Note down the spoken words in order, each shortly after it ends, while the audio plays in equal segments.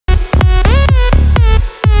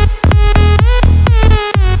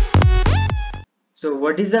So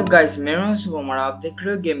what is up guys, मेरा नाम शुभम और आप देख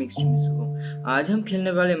रहे हो gameXtremist शुभम। आज हम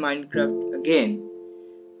खेलने वाले माइनक्राफ्ट अगेन।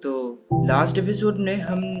 तो लास्ट एपिसोड में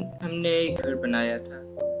हमने एक घर बनाया था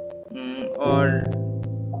और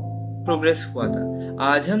प्रोग्रेस हुआ था।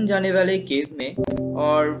 आज हम जाने वाले केव में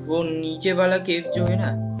और वो नीचे वाला केव जो है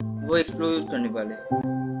ना वो एक्सप्लोर करने वाले हैं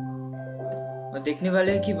और देखने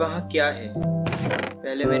वाले हैं कि वहाँ क्या है।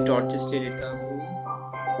 पहले मैं टॉर्चेस ले लेता हूँ,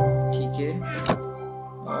 ठीक है,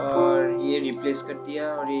 और ये रिप्लेस कर दिया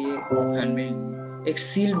और ये ऑफहैंड में एक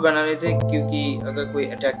सील बना लेते हैं क्योंकि अगर कोई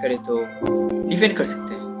अटैक करे तो डिफेंड कर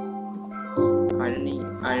सकते हैं।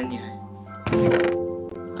 आयरन है,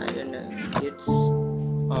 आयरन गेट्स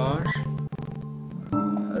और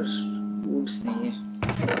वुड्स नहीं है।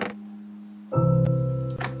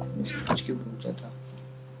 मैं सब कुछ क्यों भूल जाता।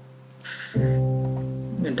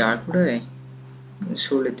 डार्क वुड है,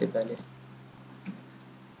 छोड़ लेते पहले,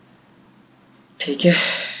 ठीक है।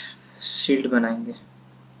 शील्ड बनाएंगे।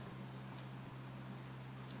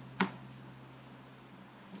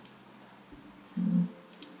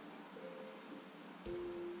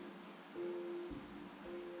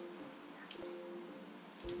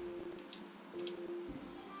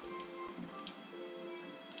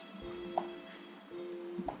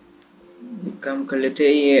 काम कर लेते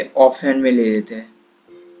हैं, ये ऑफ हैंड में ले लेते हैं।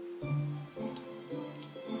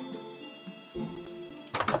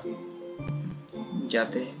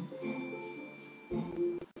 जाते हैं।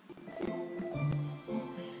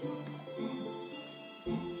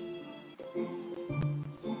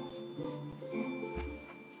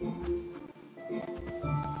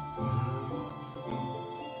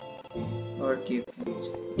 और केव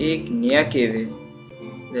के एक नया केव है,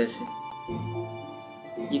 वैसे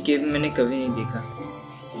ये केव मैंने कभी नहीं देखा।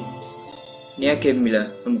 नया केव मिला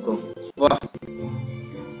हमको, वाह।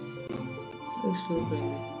 एक्सप्लोर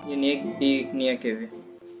करेंगे। ये एक नया केव है।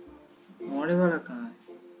 हमारे वाला कहाँ है?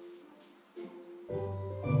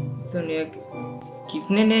 तो नया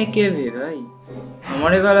कितने नए केव है भाई?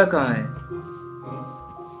 हमारे वाला कहाँ है?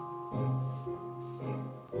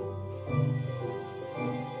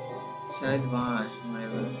 शायद वहाँ है हमारे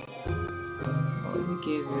वाला। और भी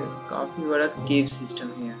केव है, काफी बड़ा केव सिस्टम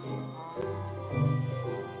है यहाँ।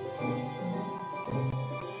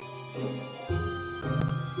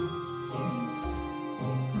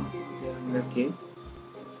 केव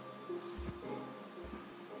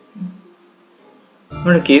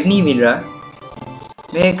मुझे केव नहीं मिल रहा।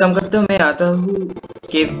 मैं एक काम करता हूँ, मैं आता हूँ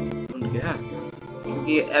केव ढूंढ के, हाँ,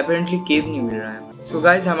 क्योंकि अपेरेंटली केव नहीं मिल रहा है। सो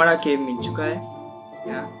गाइस, हमारा केव मिल चुका है।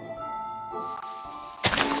 यहाँ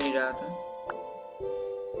मिल नहीं रहा था।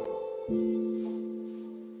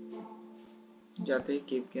 जाते हैं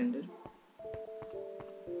केव के अंदर।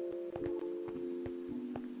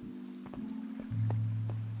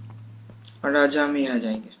 और आज हम यहाँ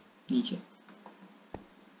जाएंगे नीचे।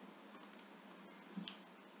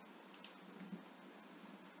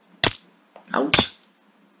 आउच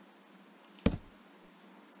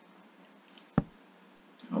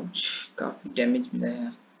आउच, काफी डैमेज मिला है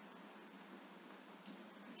यहाँ।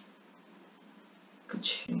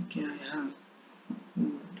 कुछ है क्या यहाँ?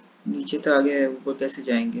 नीचे तो आ गया है, ऊपर कैसे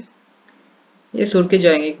जाएंगे? ये तोड़ के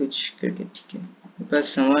जाएंगे कुछ करके, ठीक है। मेरे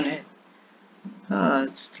पास सामान है, हाँ,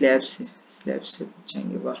 स्लैब से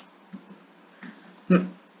जाएंगे। वाह,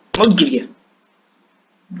 बहुत गिर गया।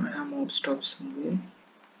 यहाँ मॉब स्टॉप्स होंगे।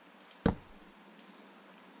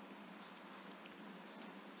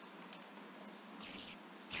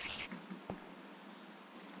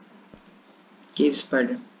 केव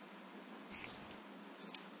स्पाइडर,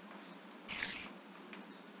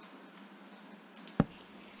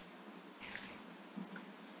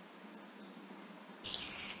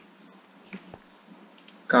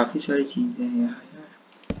 काफी सारी चीजें हैं यहाँ यार।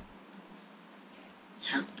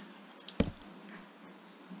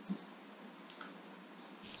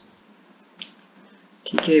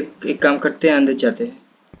 ठीक है, एक काम करते हैं, अंदर जाते हैं।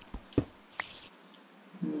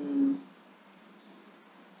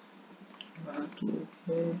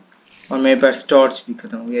 और मेरे पास टॉर्च भी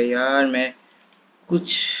खत्म हो गया यार। मैं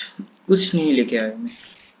कुछ नहीं लेके आया मैं।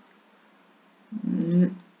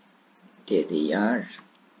 दे दे यार,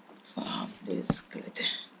 प्लीज कर लेते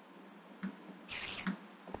हैं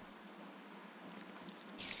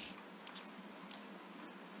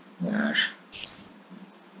यार।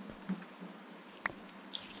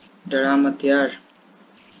 डरा मत यार,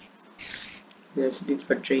 वैसे भी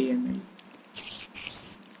फट रही है मेरी।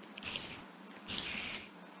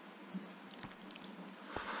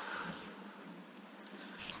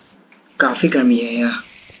 काफी गर्मी है यहाँ।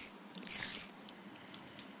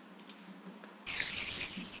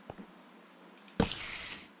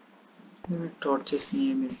 टॉर्चेस नहीं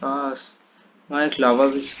है मेरे पास। वहाँ एक लावा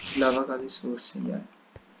का भी सोर्स है यार।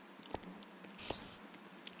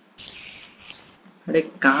 अरे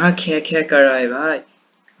कहाँ खे खे कर रहा है भाई,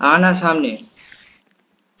 आना सामने।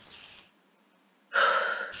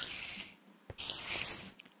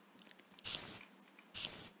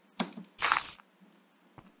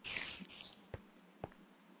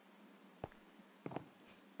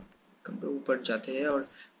 कमरे ऊपर जाते हैं और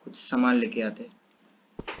कुछ सामान लेके आते हैं,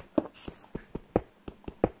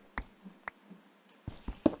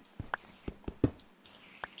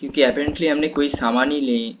 क्योंकि अपेरेंटली हमने कोई सामान ही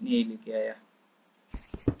नहीं लेके आया।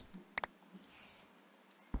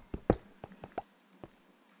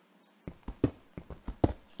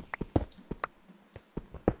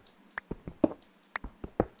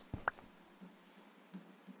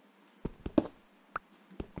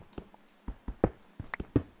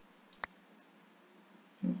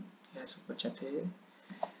 ऐसे ऊपर जाते हैं।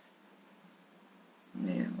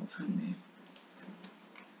 नहीं,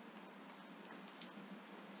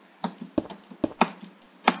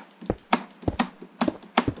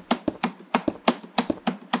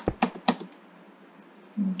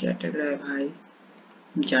 क्या टक रहा है भाई,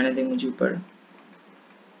 जाने दे मुझे ऊपर।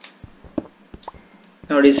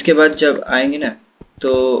 और इसके बाद जब आएंगे ना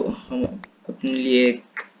तो हम अपने लिए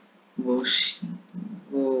एक वो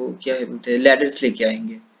क्या है बोलते हैं, लैडर्स लेके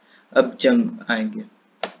आएंगे अब जब आएंगे।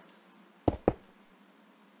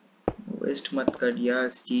 वेस्ट मत कर यार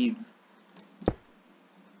स्टीव।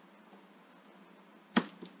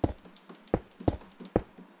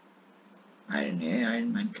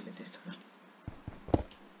 आयरन माइन कर लेते हैं थोड़ा।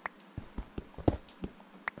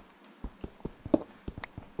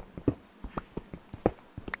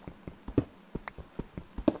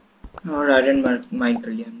 और आयरन माइन कर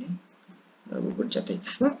लिया हमने। अब ऊपर जाते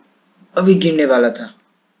हैं। अभी गिरने वाला था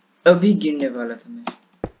मैं।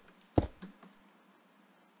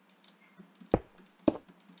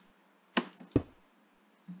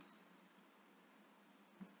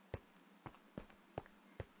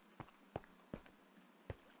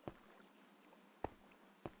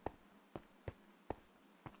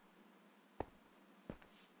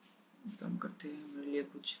 काम करते हैं, हमारे लिए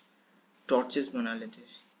कुछ टॉर्चेस बना लेते हैं।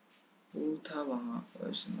 वो था वहाँ,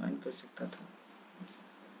 वैसे माइन कर सकता था।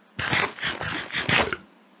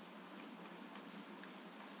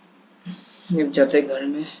 अब जाते हैं घर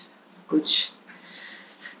में, कुछ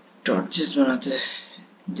टॉर्चेस बनाते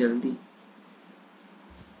हैं जल्दी।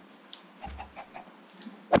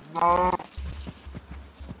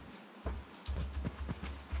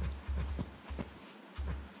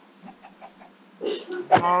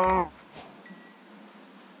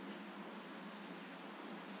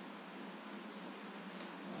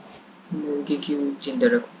 मुर्गी क्यों जिंदा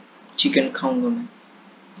रखो, चिकन खाऊंगा मैं।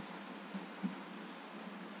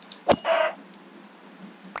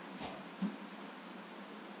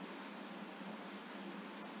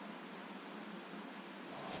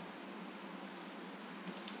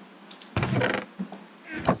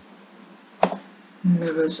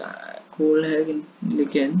 मेरे पास कोल है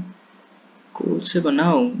लेकिन कोल से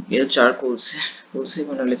बनाऊं या चारकोल से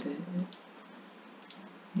बना लेते हैं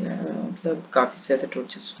यार, मतलब काफी ज्यादा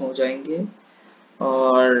टॉर्चेस हो जाएंगे।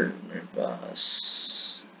 और मेरे पास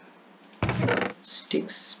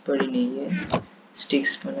स्टिक्स पड़ी नहीं है,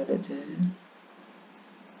 स्टिक्स बना लेते हैं।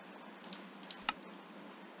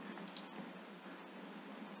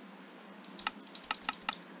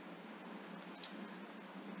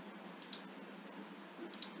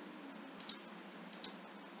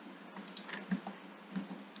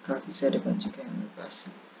 काफी सारे बन चुके हैं मेरे पास।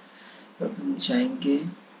 अब हम जाएंगे,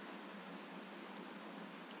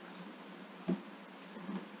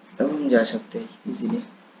 अब हम जा सकते हैं इजीली।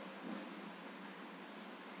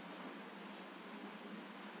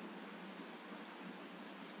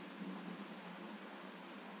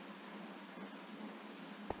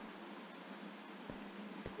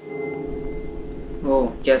 ओ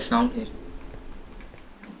क्या साउंड है,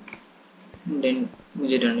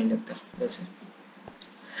 मुझे डर नहीं लगता वैसे।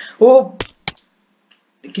 ओ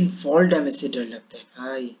लेकिन फॉल डैमेज से डर लगता है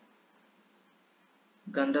भाई,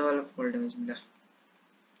 गंदा वाला फॉल डैमेज मिला।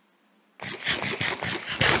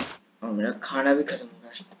 और मेरा खाना भी खत्म हो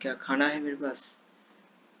गया है। क्या खाना है मेरे पास,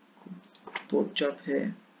 पोर्क चॉप है।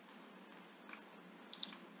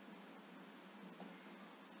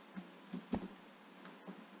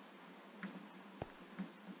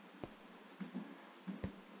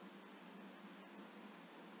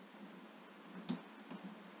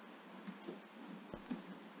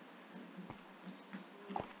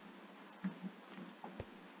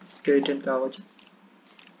 स्केलेटन का आवाज।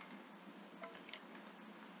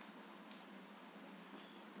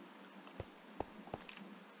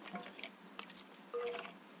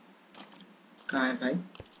 कहाँ है भाई?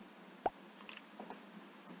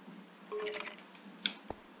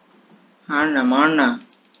 मारना मारना।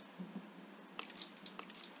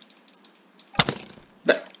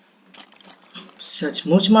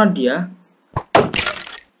 सचमुच मार दिया?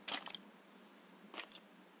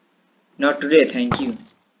 Not today, thank you.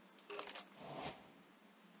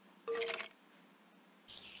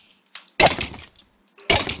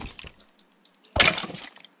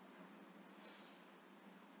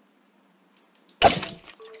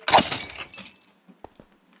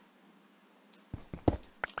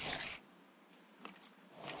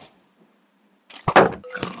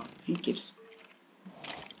 He keeps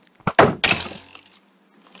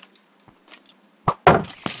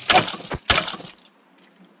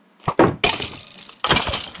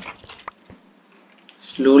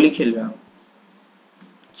slowly खेल रहा हूँ।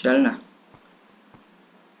 चल ना,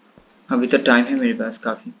 अभी तो टाइम है मेरे पास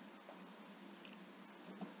काफी।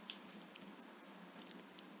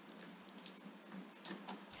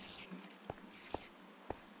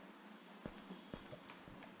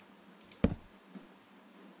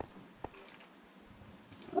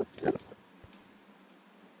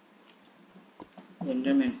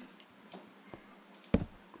 एंडरमैन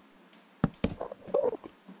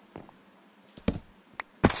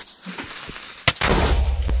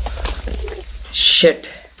शिट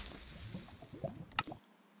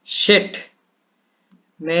शिट,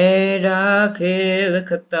 मेरा खेल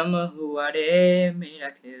खत्म हुआ रे, मेरा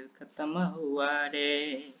खेल खत्म हुआ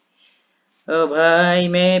रे। ओ भाई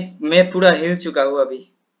मैं पूरा हिल चुका हूँ अभी।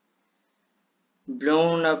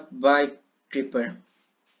 Blown up by creeper.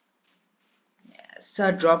 ऐसा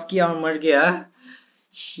ड्रॉप किया और मर गया।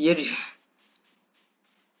 ये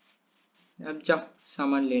अब जाओ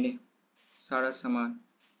सामान लेने, सारा सामान।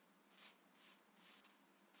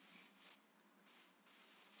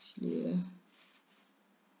 इसलिए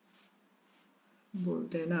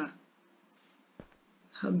बोलते हैं ना,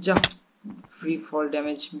 अब जाओ फ्री फॉल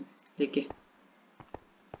डैमेज लेके।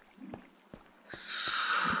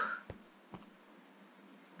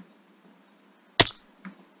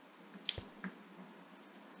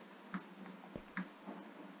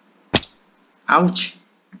 आउच।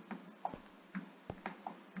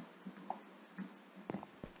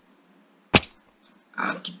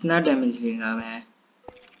 कितना डैमेज लेगा मैं?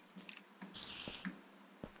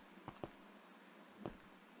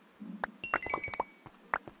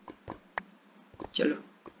 चलो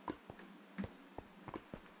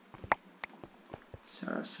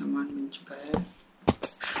सारा सामान मिल चुका है।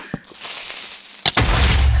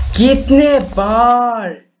 कितने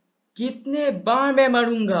बार मैं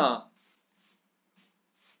मरूंगा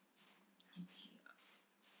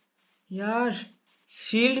यार?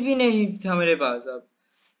 शील्ड भी नहीं था मेरे पास।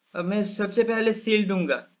 अब मैं सबसे पहले शील्ड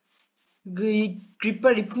दूंगा।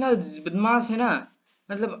 क्रीपर इतना बदमाश है ना,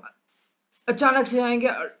 मतलब अचानक से आएंगे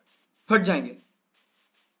और फट जाएंगे।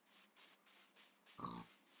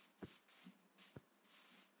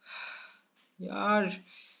 यार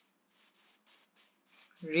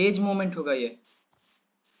रेज मोमेंट होगा ये।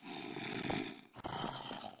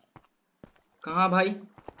 कहाँ भाई?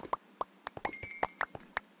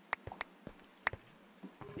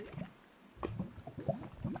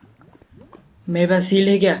 मेरे पास शील्ड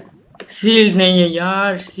है क्या? शील्ड नहीं है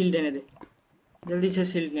यार, शील्ड देने दे, जल्दी से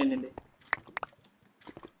शील्ड देने दे।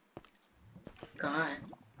 कहाँ है?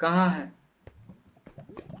 कहाँ है?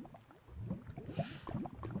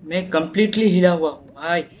 मैं कंप्लीटली हिला हुआ हूँ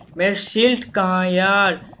भाई। मेरा शील्ड कहाँ है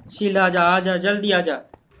यार? शील्ड आजा आजा, जल्दी आजा।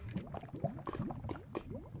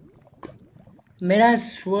 मेरा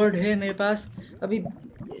स्वॉर्ड है मेरे पास अभी,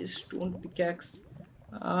 स्टोन पिकैक्स।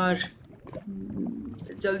 और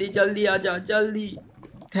जल्दी जल्दी आजा जल्दी।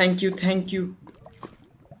 Thank you thank you.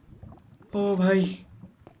 ओ भाई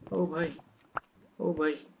ओ भाई ओ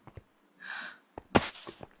भाई।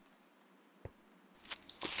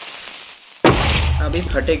 अभी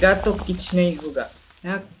फटेगा तो कुछ नहीं होगा।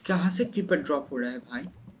 यहाँ कहाँ से क्रीपर ड्रॉप हो रहा है भाई?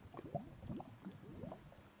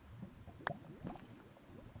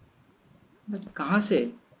 कहाँ से?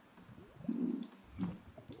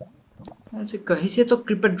 यहाँ से कहीं से तो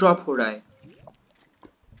क्रीपर ड्रॉप हो रहा है।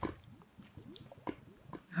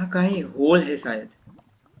 यहाँ कहीं होल है शायद।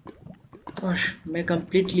 और मैं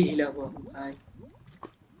कंप्लीटली हिला हुआ हूँ भाई।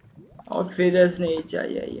 और फेदर्स नहीं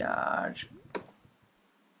चाहिए यार।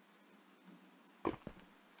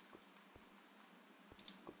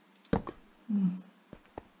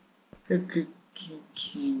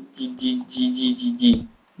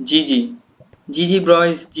 जी जी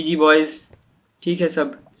बॉयज, ठीक है,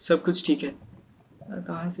 सब कुछ ठीक है।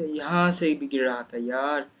 कहाँ से? यहाँ से भी गिर रहा था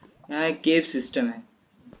यार। यहाँ एक केव सिस्टम है,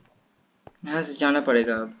 यहाँ से जाना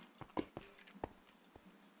पड़ेगा अब।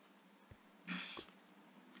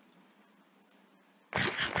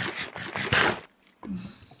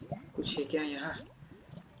 कुछ है क्या यहाँ?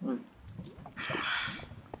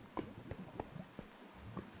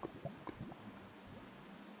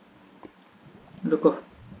 रुको,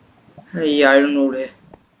 ये आयरन ओर है,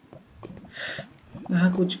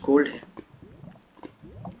 यहाँ कुछ गोल्ड है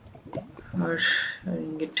और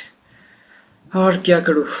इंगिट। और क्या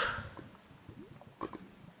करूँ,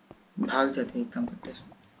 भाग जाते हैं, काम करते हैं।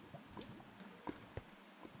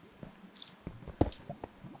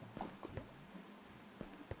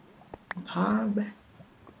 भाग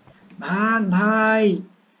भाग भाई,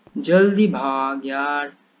 जल्दी भाग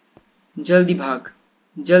यार, जल्दी भाग,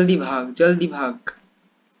 जल्दी भाग, जल्दी भाग।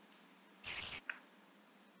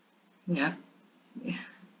 यहाँ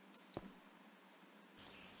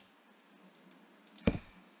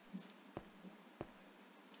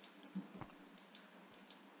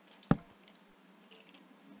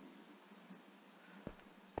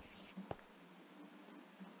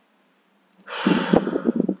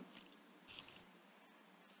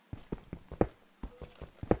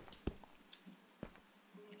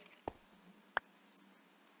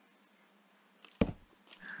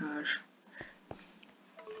और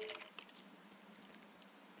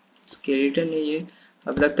स्केलेटन है ये।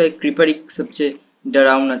 अब लगता है क्रीपर एक सबसे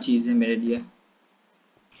डरावना चीज है मेरे लिए।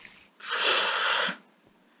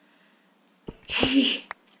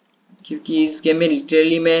 क्योंकि इस गेम में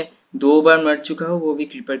लिटरली मैं 2 बार मर चुका हूँ, वो भी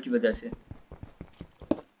क्रीपर की वजह से।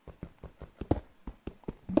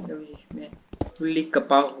 मैं फुल्ली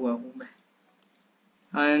कपा हुआ हूँ मैं।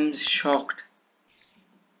 I am shocked.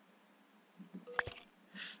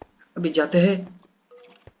 अभी जाते हैं,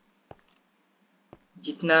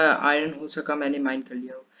 जितना आयरन हो सका मैंने माइन कर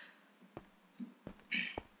लिया हो।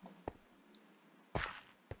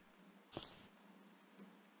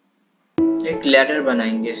 एक लैडर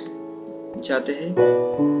बनाएंगे, जाते हैं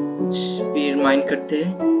कुछ स्पीड माइन करते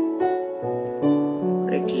हैं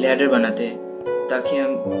और एक लैडर बनाते हैं ताकि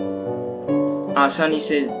हम आसानी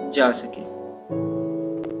से जा सके।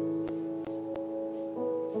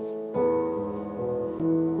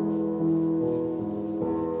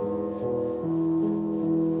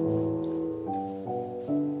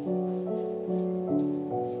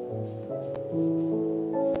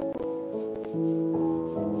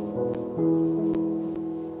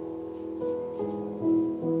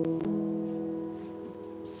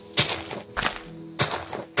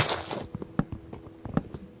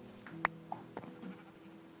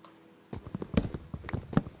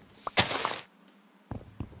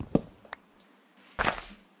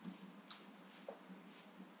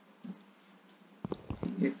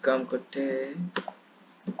 एक काम करते हैं,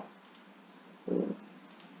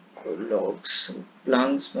 लॉग्स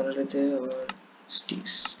प्लांक्स बना लेते हैं और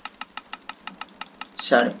स्टिक्स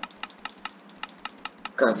सारे,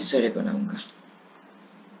 काफी सारे बनाऊंगा,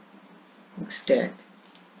 स्टैक।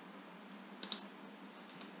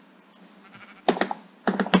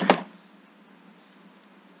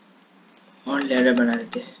 और लैडर बना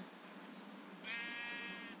देते हैं।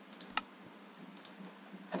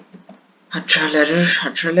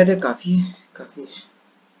 18 लैडर काफी है, काफी है।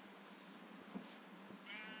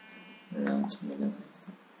 रात में लगा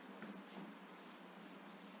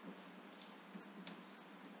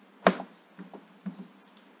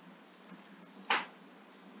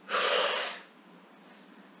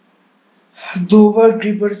दो बार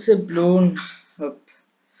क्रीपर से ब्लोन अप।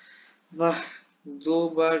 वाह, 2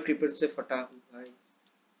 बार क्रीपर से फटा हूँ भाई।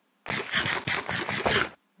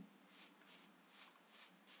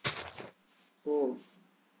 ओ,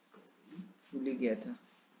 भूल ही गया था।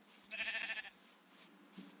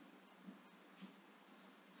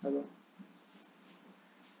 हेलो,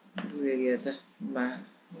 भूल ही गया था मैं,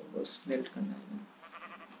 बस मेल्ट करना है।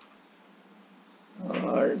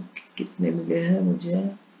 और कितने मिले हैं मुझे?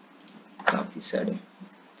 काफी सारे।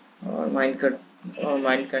 और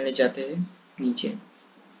माइन करने जाते हैं नीचे,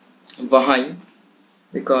 वहाँ ही,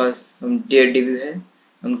 बिकॉज हम डेयर डेविल है,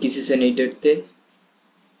 हम किसी से नहीं डरते।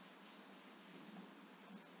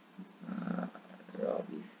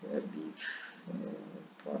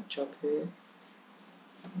 चॉप है,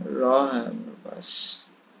 रॉ है मेरे पास।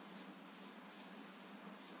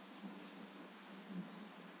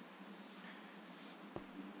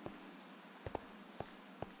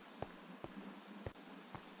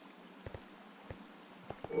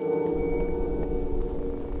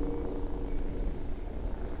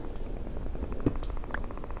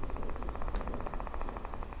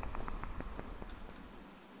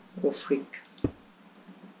 ओ फ्रिक,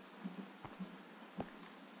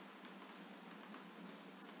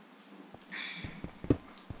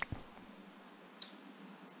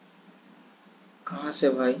 कहाँ से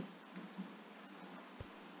भाई?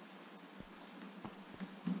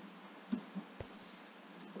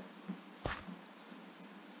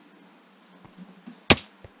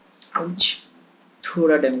 आउच,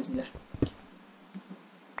 थोड़ा डैमेज मिला।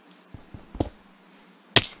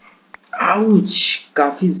 आउच,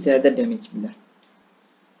 काफी ज्यादा डैमेज मिला।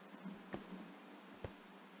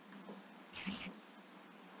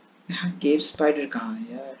 यहाँ केव स्पाइडर कहाँ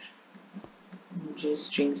है यार? मुझे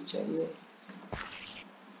स्ट्रिंग्स चाहिए।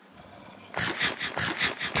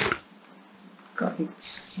 काफी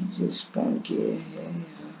चीजें स्पॉन किए हैं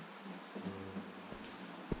यहाँ।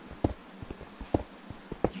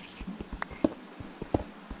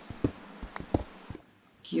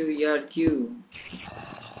 क्यों यार, क्यों?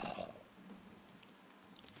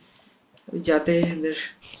 अभी जाते हैं अंदर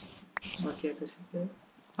और क्या कर सकते हैं?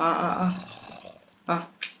 आ आ आ आ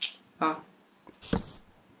आ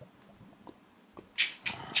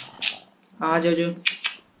आ जाओ जो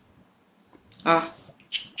आ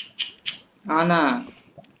आना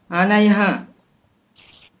आना यहाँ।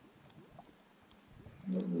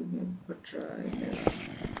 फट रहा है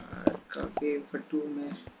मेरा, काफी फटू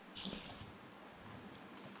में।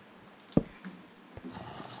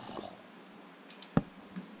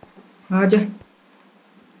 आ जा।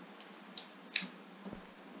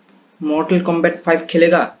 मॉर्टल कॉम्बैट 5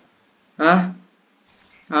 खेलेगा? हाँ,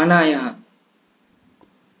 आना यहाँ।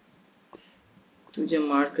 तुझे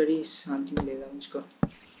मारकर ही शांति मिलेगा मुझको।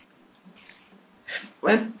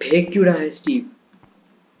 वह फेंक क्यों रहा है स्टीव?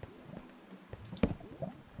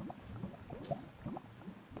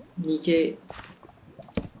 नीचे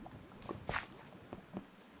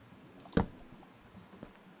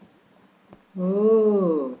ओ,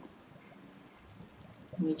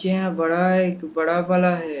 नीचे यहाँ एक बड़ा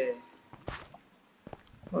वाला है।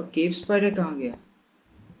 और केव स्पाइडर कहाँ गया?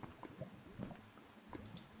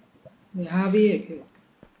 यहाँ भी एक है।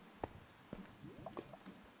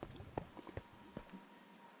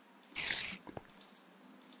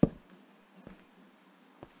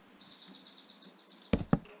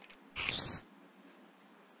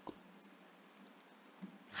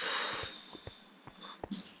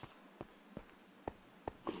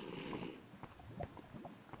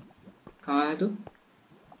 कहाँ है तू?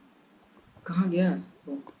 कहाँ गया?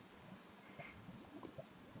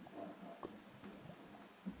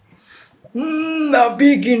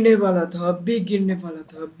 अभी गिरने वाला था, अभी गिरने वाला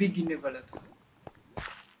था, अभी गिरने वाला था।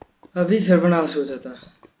 अभी सर्वनाश हो जाता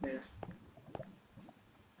मेरा।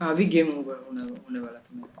 अभी गेम ओवर होने वाला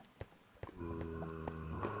था मेरा।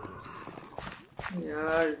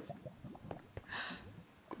 यार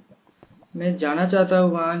मैं जाना चाहता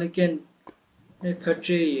हूँ वहां, लेकिन मेरे फट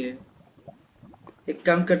रही है। एक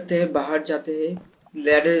काम करते हैं, बाहर जाते हैं।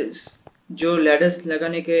 लैडर्स, जो लैडर्स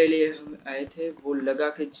लगाने के लिए हम आए थे वो लगा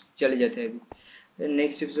के चले जाते हैं। अभी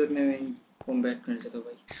नेक्स्ट एपिसोड में मैं कॉम्बैट करना चाहता हूँ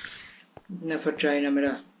भाई। इतना फट रहा है ना मेरा।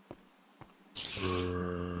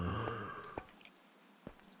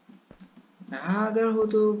 यहाँ अगर हो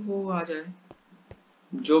तो वो आ जाए,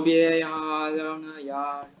 जो भी है। यहाँ आ जाओ ना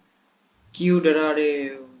यार, क्यों डरा रहे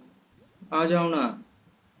हो? आ जाओ ना।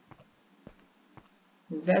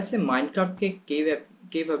 वैसे माइनक्राफ्ट के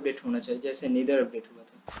केव अपडेट होना चाहिए, जैसे नीदर अपडेट हुआ था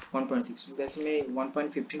 1.6। वैसे मैं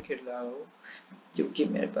 1.15 खेल रहा हूँ, क्योंकि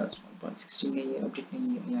मेरे पास 1.16 नहीं है, अपडेट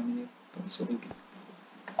नहीं है यहाँ मेरे पास।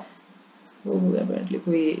 वो अपेरेंटली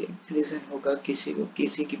कोई रीजन होगा,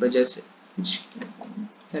 किसी की वजह से, कुछ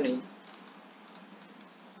पता नहीं।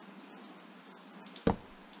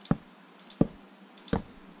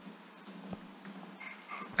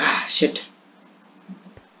 Shit,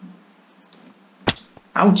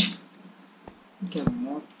 ouch. क्या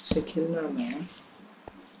मौत से खेल रहा मैं?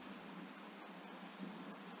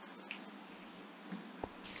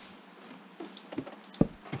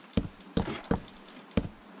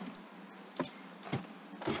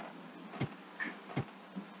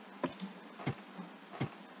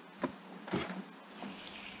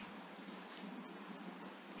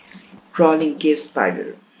 क्राउलिंग केव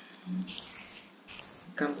स्पाइडर।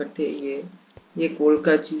 काम करते हैं ये कोल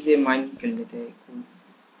का चीजें माइन कर लेते हैं।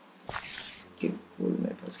 कोल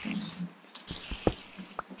मेरे पास कहाँ है?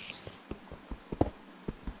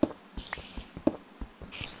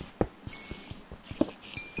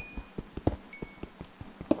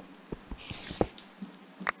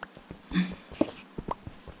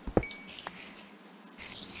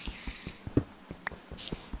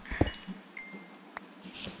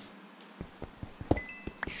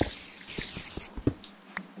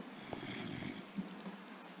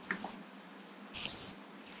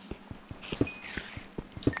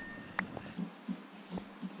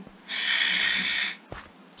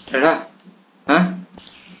 डरा? हाँ,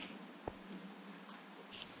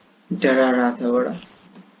 डरा रहा था बड़ा।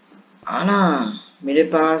 आना मेरे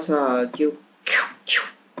पास आ। क्यों? क्यों?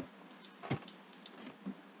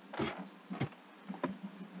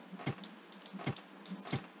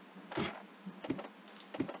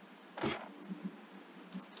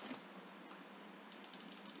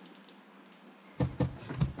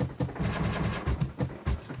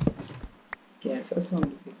 कैसा साउंड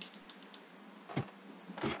इफेक्ट?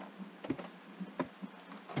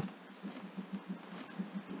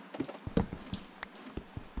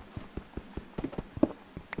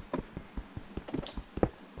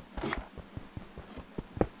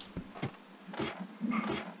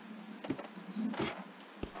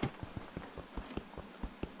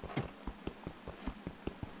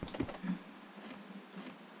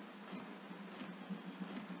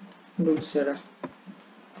 रुक जरा,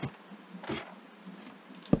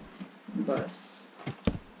 बस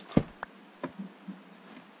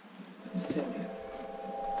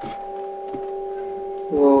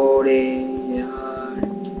ओरे यार,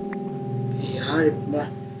 यार इतना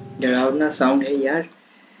डरावना साउंड है यार।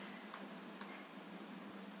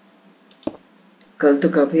 कल तो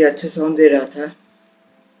काफी अच्छा साउंड दे रहा था।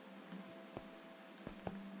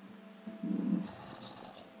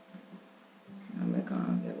 मैं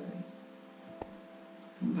कहाँ गया भाई?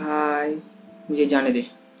 भाई मुझे जाने दे।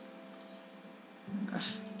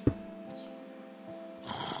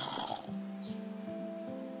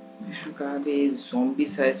 कहा भी ज़ॉम्बी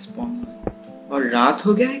साइज स्पॉन हुआ और रात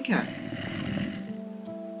हो गया है क्या?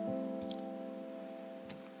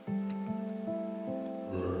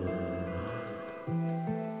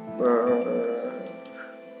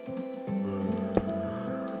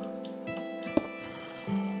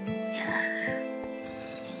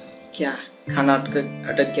 क्या खाना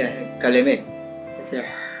अटक गया है गले में? ऐसे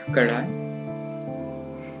कर रहा है।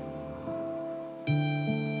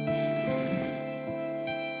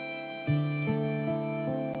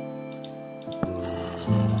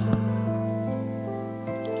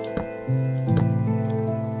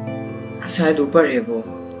 शायद ऊपर है वो।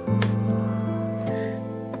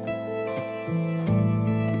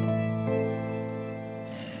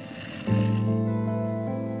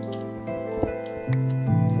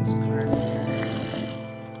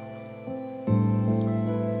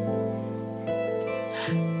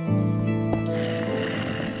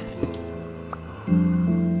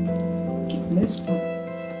 कितने स्पॉन?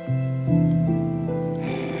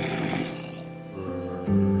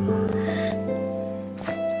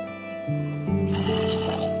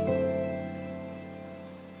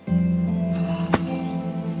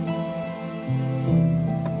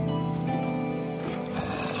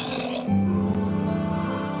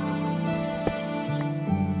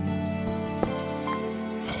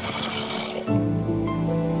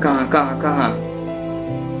 कहाँ कहाँ कहाँ?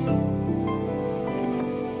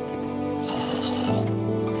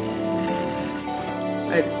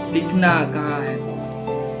 अरे दिखना कहाँ है? तू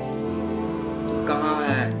कहाँ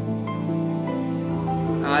है?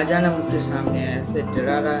 आ जाना मुझे सामने, ऐसे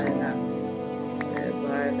डरा रहा है ना। अरे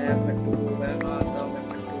भाई मैं फट्टू हूँ, मैं मानता हूँ मैं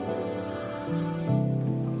फट्टू हूँ।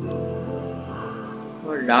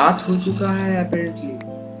 और रात हो चुका है अपेरेंटली।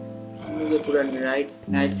 मुझे पूरा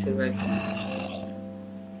नाइट सर्वाइव करना।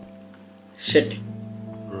 शिट,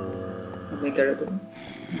 मैं क्या करूँ?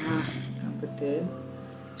 हाँ, काम करते हैं,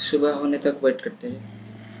 सुबह होने तक वेट करते हैं।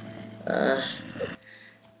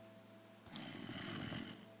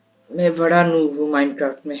 मैं बड़ा नूब हूँ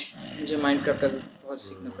माइनक्राफ्ट में, मुझे माइनक्राफ्ट अभी बहुत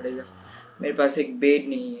सीखना पड़ेगा। मेरे पास एक बेड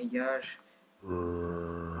नहीं है यार।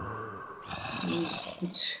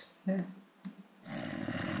 कुछ है?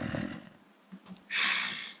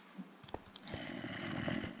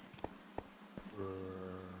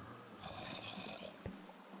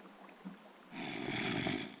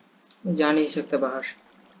 मैं जा नहीं सकता बाहर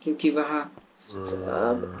क्योंकि वहाँ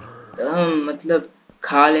सब मतलब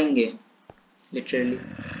खा लेंगे लिटरली।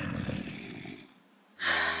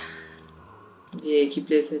 ये एक ही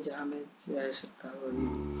प्लेस है जहाँ मैं जा सकता हूँ अभी।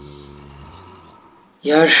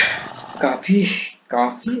 यार काफी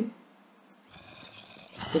काफी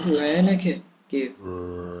तो है ना कि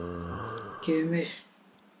मैं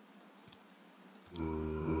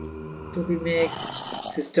तो भी मैं एक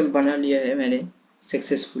सिस्टम बना लिया है मैंने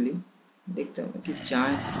सक्सेसफुली। देखता हूँ कि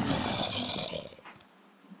जाए।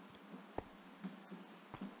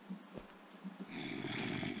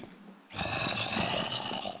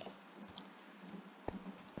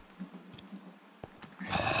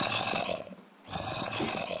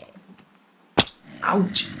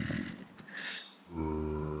 आउच!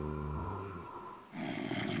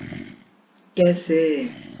 कैसे?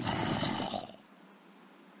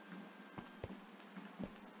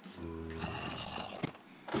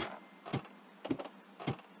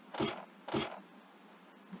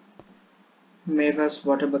 मेरे पास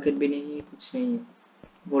वाटर बकेट भी नहीं है, कुछ नहीं है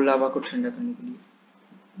वो लावा को ठंडा करने के लिए।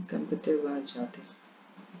 कम करते हुए वहां जाते हैं।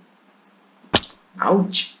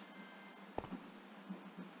 आउच!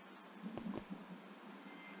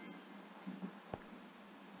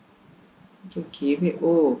 क्या किए भी?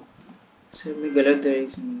 ओ सर मैं गलत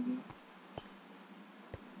डायरेक्शन में गया।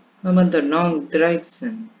 I'm on the wrong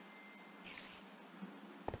direction.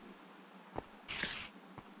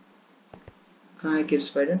 कहाँ है केव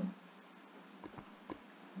स्पाइडर?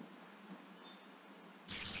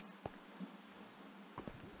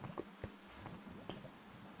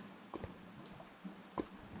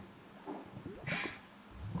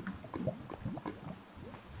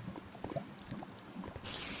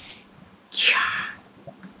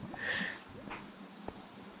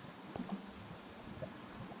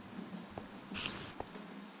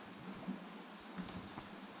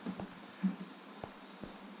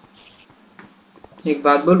 एक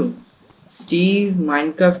बात बोलूं, स्टीव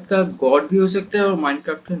माइनक्राफ्ट का गॉड भी हो सकता है और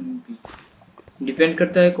माइनक्राफ्ट का नूब भी। डिपेंड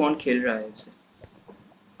करता है कौन खेल रहा है उसे।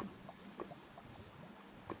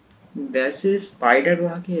 वैसे स्पाइडर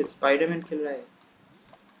वहां के स्पाइडरमैन खेल रहा है।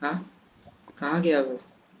 हाँ कहाँ गया बस?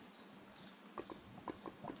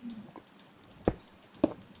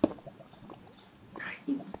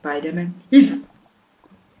 स्पाइडरमैन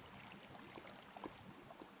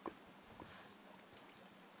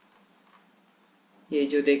ये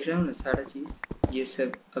जो देख रहा हूँ ना सारा चीज, ये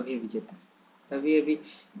सब अभी अभी जाता है, अभी अभी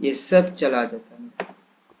ये सब चला जाता है।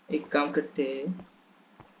 एक काम करते हैं,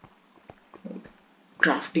 एक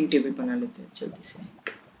क्राफ्टिंग टेबल बना लेते हैं जल्दी से।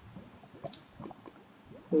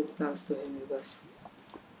 वो प्लास तो है मेरे पास।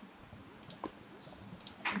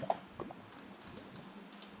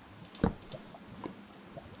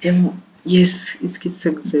 जब ये इसकी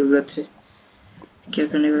सख्त जरूरत है। क्या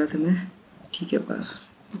करने वाला था मैं? ठीक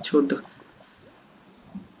है छोड़ दो।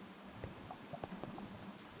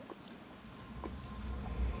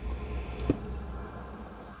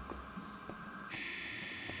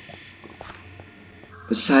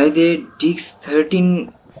 शायद ये डिक्स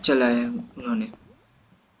 13 चला है उन्होंने।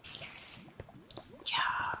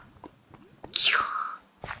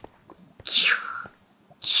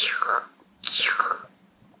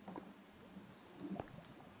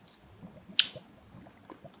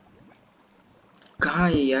 कहाँ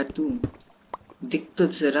है यार तू? दिख तो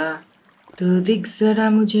जरा, तो दिख जरा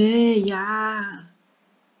मुझे यार।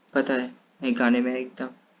 पता है मैं गाने में एकदम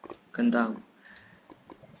गंदा हूँ।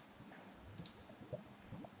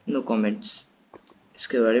 नो कमेंट्स,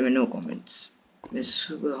 इसके बारे में नो कमेंट्स। मैं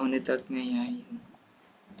सुबह होने तक मैं यहाँ ही हूँ।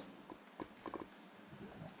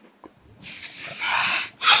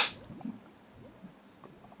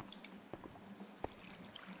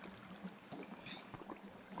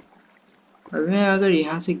 अब मैं अगर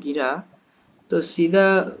यहाँ से गिरा तो सीधा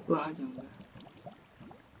वहां जाऊंगा।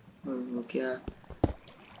 और वो क्या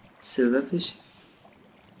सिल्वर फिश?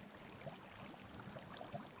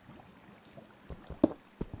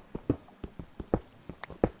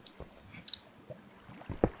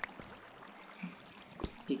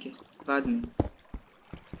 ठीक है बाद में।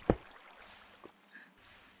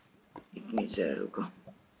 एक मिनट जरा रुको।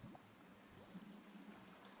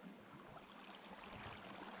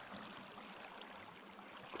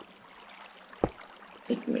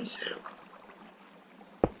 एक मिनट जरा रुको।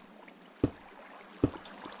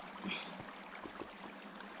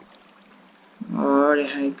 और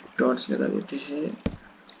यहाँ एक टॉर्च लगा देते हैं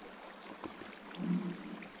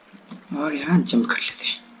और यहाँ जंप कर लेते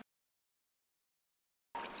हैं।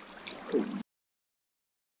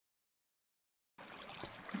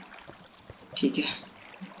 ठीक है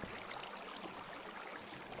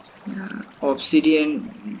ऑब्सीडियन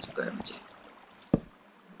मिल चुका है मुझे।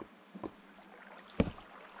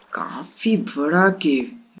 काफी बड़ा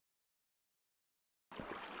केव।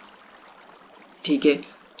 ठीक है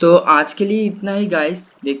तो आज के लिए इतना ही गाइस।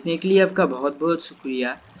 देखने के लिए आपका बहुत बहुत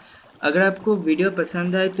शुक्रिया। अगर आपको वीडियो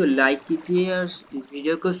पसंद आए तो लाइक कीजिए और इस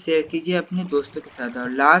वीडियो को शेयर कीजिए अपने दोस्तों के साथ। और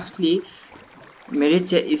लास्टली मेरे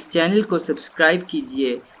इस चैनल को सब्सक्राइब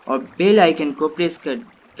कीजिए और बेल आइकन को प्रेस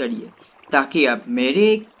करिए ताकि आप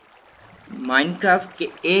मेरे माइनक्राफ्ट के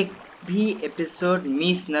एक भी एपिसोड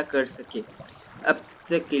मिस न कर सके। अब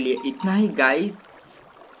तक के लिए इतना ही गाइस।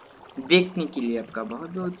 देखने के लिए आपका बहुत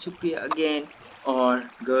बहुत शुक्रिया अगेन और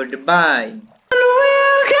गुड बाय।